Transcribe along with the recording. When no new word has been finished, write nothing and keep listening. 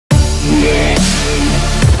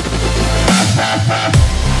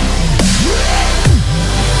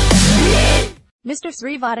Mr.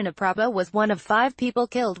 Srivaddhanaprabha was one of 5 people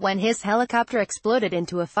killed when his helicopter exploded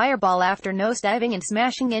into a fireball after nosediving and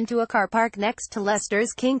smashing into a car park next to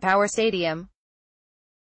Leicester's King Power Stadium.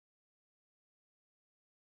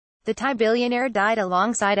 The Thai billionaire died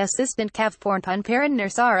alongside assistant Kaveporn Punpare and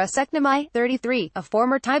Nursara Suknamai, 33, a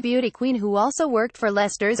former Thai beauty queen who also worked for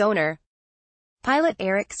Leicester's owner. Pilot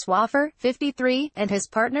Eric Swaffer, 53, and his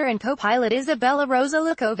partner and co-pilot Izabela Roza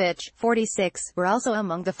Lechowicz, 46, were also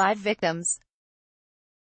among the 5 victims.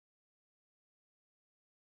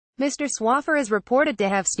 Mr. Swaffer is reported to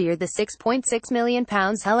have steered the £6.6 million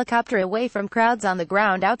helicopter away from crowds on the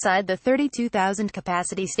ground outside the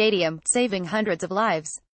 32,000-capacity stadium, saving hundreds of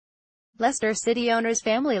lives. Leicester City owner's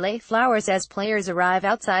family lay flowers as players arrive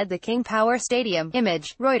outside the King Power Stadium.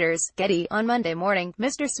 Image, Reuters, Getty. On Monday morning,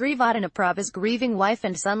 Mr. Srivaddhanaprabha's grieving wife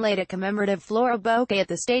and son laid a commemorative floral bouquet at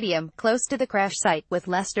the stadium, close to the crash site, with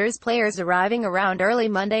Leicester's players arriving around early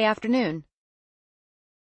Monday afternoon.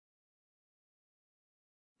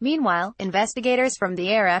 Meanwhile, investigators from the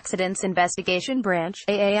Air Accidents Investigation Branch,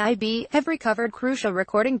 AAIB, have recovered crucial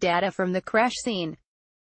recording data from the crash scene.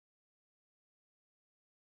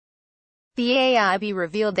 The AAIB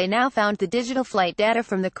revealed they now found the digital flight data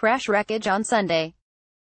from the crash wreckage on Sunday.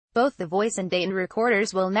 Both the voice and data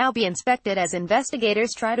recorders will now be inspected as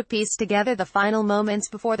investigators try to piece together the final moments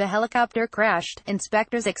before the helicopter crashed.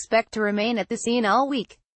 Inspectors expect to remain at the scene all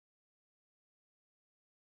week.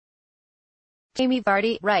 Jamie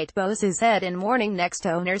Vardy, right, bows his head in mourning next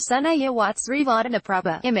to owner's son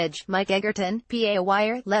Srivaddhanaprabha. Image, Mike Egerton, PA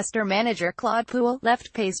Wire. Leicester manager Claude Puel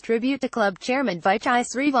left pays tribute to club chairman Vijay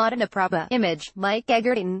Srivaddhanaprabha. Image, Mike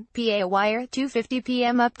Egerton, PA Wire. 2:50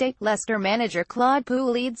 p.m. update. Leicester manager Claude Puel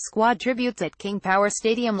leads squad tributes at King Power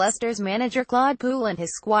Stadium. Leicester's manager Claude Puel and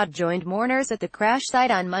his squad joined mourners at the crash site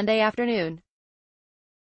on Monday afternoon.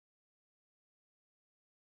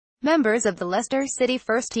 Members of the Leicester City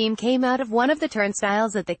first team came out of one of the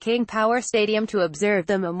turnstiles at the King Power Stadium to observe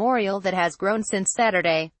the memorial that has grown since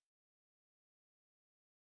Saturday.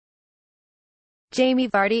 Jamie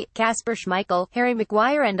Vardy, Kasper Schmeichel, Harry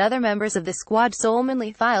Maguire and other members of the squad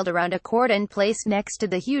solemnly filed around a cordon placed next to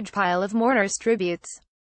the huge pile of mourners' tributes.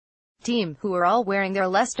 Team, who were all wearing their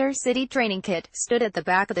Leicester City training kit, stood at the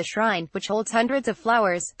back of the shrine, which holds hundreds of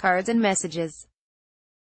flowers, cards and messages.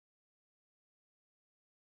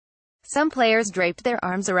 Some players draped their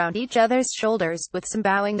arms around each other's shoulders, with some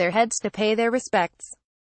bowing their heads to pay their respects.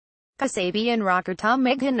 Kasabian rocker Tom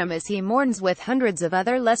Magham as he mourns with hundreds of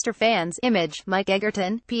other Leicester fans. Image, Mike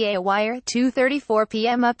Egerton, PA Wire. 2:34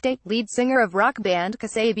 p.m. update. Lead singer of rock band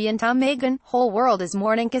Kasabian Tom Magham, whole world is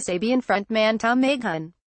mourning Kasabian frontman Tom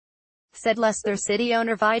Magham. Said Leicester City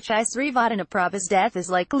owner Vijay Srivaddhanaprabha's death is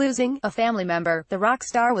like losing a family member. The rock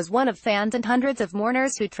star was one of fans and hundreds of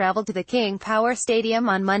mourners who traveled to the King Power Stadium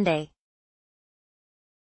on Monday.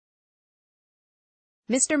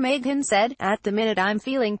 Mr. Magham said, "At the minute I'm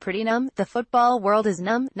feeling pretty numb. The football world is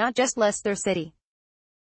numb, not just Leicester City.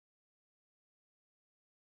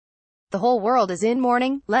 The whole world is in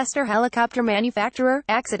mourning." Leicester Helicopter Manufacturer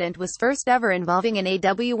accident was first ever involving an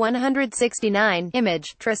AW169.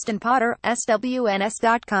 Image, Tristan Potter,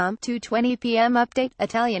 SWNS.com. 2:20 p.m. update.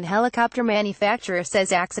 Italian helicopter manufacturer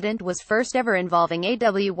says accident was first ever involving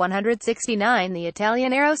AW169. The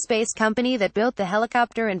Italian aerospace company that built the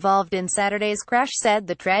helicopter involved in Saturday's crash said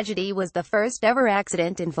the tragedy was the first ever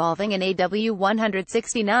accident involving an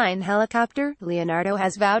AW169 helicopter. Leonardo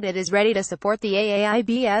has vowed it is ready to support the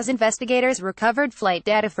AAIB as investigators recovered flight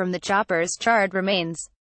data from the chopper's charred remains.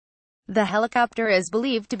 The helicopter is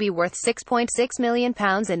believed to be worth £6.6 million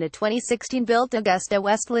and a 2016-built Augusta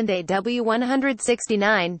Westland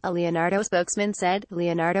AW169, a Leonardo spokesman said.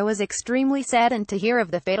 Leonardo is extremely saddened to hear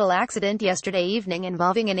of the fatal accident yesterday evening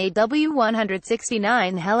involving an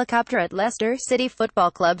AW169 helicopter at Leicester City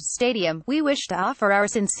Football Club's stadium. We wish to offer our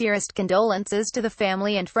sincerest condolences to the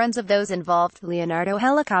family and friends of those involved. Leonardo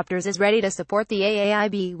Helicopters is ready to support the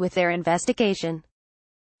AAIB with their investigation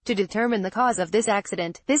to determine the cause of this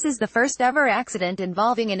accident. This is the first ever accident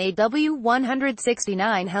involving an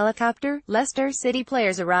AW169 helicopter. Leicester City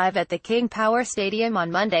players arrive at the King Power Stadium on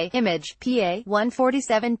Monday. Image, PA.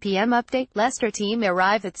 1:47 p.m. update. Leicester team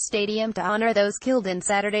arrive at stadium to honor those killed in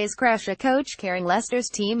Saturday's crash. A coach carrying Leicester's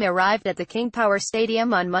team arrived at the King Power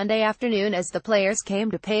Stadium on Monday afternoon as the players came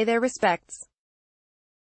to pay their respects.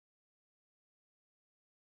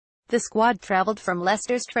 The squad traveled from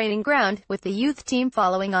Leicester's training ground, with the youth team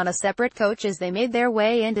following on a separate coach as they made their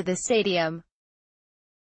way into the stadium.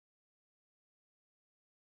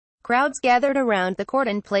 Crowds gathered around the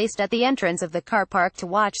cordon placed at the entrance of the car park to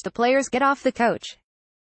watch the players get off the coach.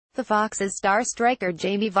 The Fox's star striker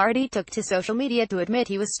Jamie Vardy took to social media to admit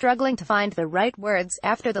he was struggling to find the right words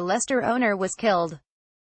after the Leicester owner was killed.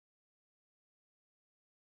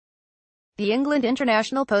 The England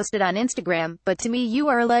international posted on Instagram, "But to me you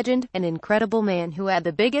are a legend, an incredible man who had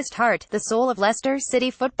the biggest heart, the soul of Leicester City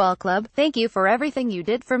Football Club. Thank you for everything you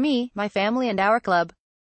did for me, my family and our club.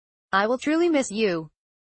 I will truly miss you.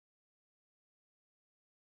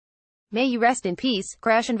 May you rest in peace."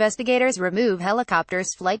 Crash investigators remove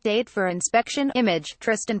helicopter's flight date for inspection. Image,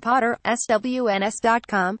 Tristan Potter,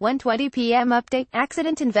 SWNS.com. 1:20 p.m. Update.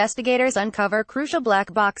 Accident investigators uncover crucial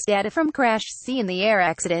black box data from crash scene. The Air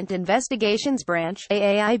Accident Investigations Branch,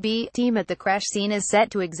 AAIB, team at the crash scene is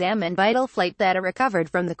set to examine vital flight data recovered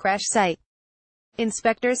from the crash site.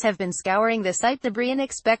 Inspectors have been scouring the site debris and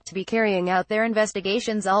expect to be carrying out their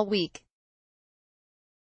investigations all week.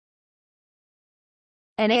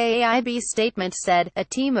 An AAIB statement said, a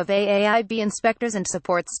team of AAIB inspectors and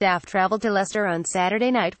support staff traveled to Leicester on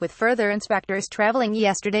Saturday night, with further inspectors traveling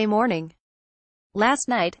yesterday morning. Last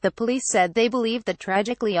night, the police said they believed that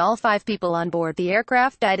tragically all 5 people on board the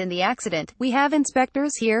aircraft died in the accident. "We have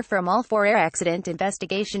inspectors here from all 4 air accident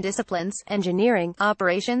investigation disciplines: engineering,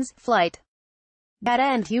 operations, flight data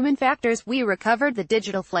and human factors. We recovered the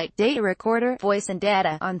digital flight data recorder, voice and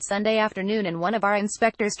data, on Sunday afternoon, and one of our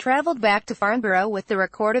inspectors traveled back to Farnborough with the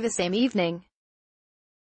recorder the same evening.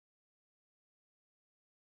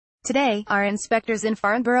 Today, our inspectors in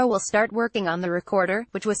Farnborough will start working on the recorder,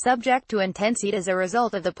 which was subject to intense heat as a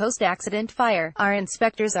result of the post-accident fire. Our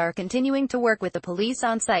inspectors are continuing to work with the police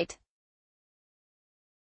on site.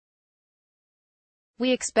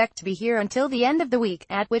 We expect to be here until the end of the week,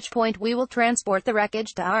 at which point we will transport the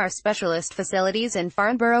wreckage to our specialist facilities in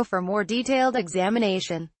Farnborough for more detailed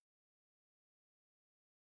examination.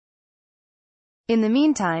 In the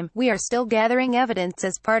meantime, we are still gathering evidence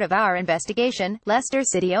as part of our investigation." Leicester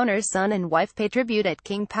City owner's son and wife pay tribute at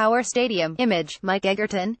King Power Stadium. Image, Mike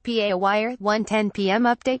Egerton, PA Wire. 1:10 p.m.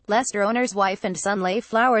 Update. Leicester owner's wife and son lay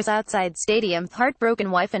flowers outside stadium.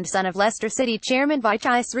 Heartbroken wife and son of Leicester City Chairman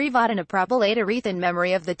Vichai Srivaddhanaprabha laid a wreath in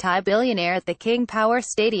memory of the Thai billionaire at the King Power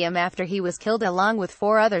Stadium after he was killed along with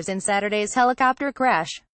 4 others in Saturday's helicopter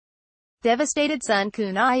crash. Devastated son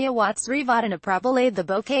Kunaya Wat Srivaddhanaprabha laid the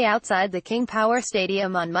bouquet outside the King Power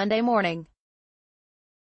Stadium on Monday morning.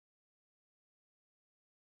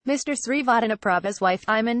 Mr. Srivaddhanaprabha's wife,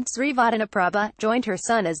 Iman Srivaddhanaprabha, joined her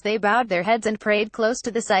son as they bowed their heads and prayed close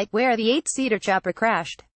to the site where the 8-seater chopper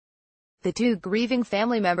crashed. The 2 grieving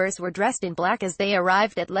family members were dressed in black as they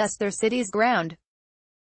arrived at Leicester City's ground.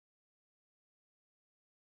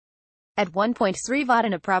 At one point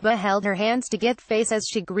Srivaddhanaprabha held her hands to get face as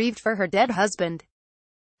she grieved for her dead husband.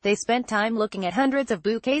 They spent time looking at hundreds of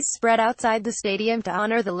bouquets spread outside the stadium to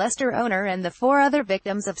honor the Leicester owner and the 4 other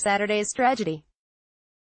victims of Saturday's tragedy.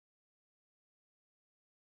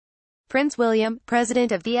 Prince William,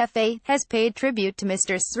 president of the FA, has paid tribute to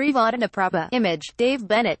Mr. Srivaddhanaprabha. Image, Dave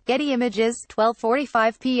Bennett. Getty Images.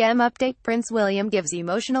 12:45 p.m. Update. Prince William gives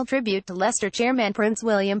emotional tribute to Leicester chairman. Prince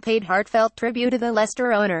William paid heartfelt tribute to the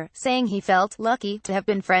Leicester owner, saying he felt lucky to have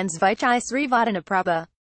been friends with Vichai Srivaddhanaprabha.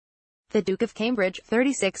 The Duke of Cambridge,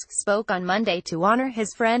 36, spoke on Monday to honor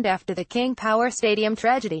his friend after the King Power Stadium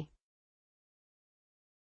tragedy.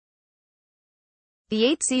 The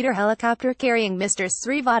 8-seater helicopter carrying Mr.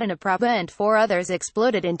 Srivaddhanaprabha and 4 others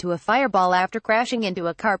exploded into a fireball after crashing into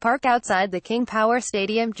a car park outside the King Power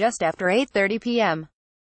Stadium just after 8:30 p.m.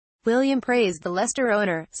 William praised the Leicester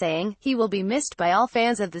owner, saying, "He will be missed by all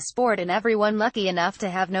fans of the sport and everyone lucky enough to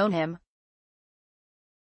have known him."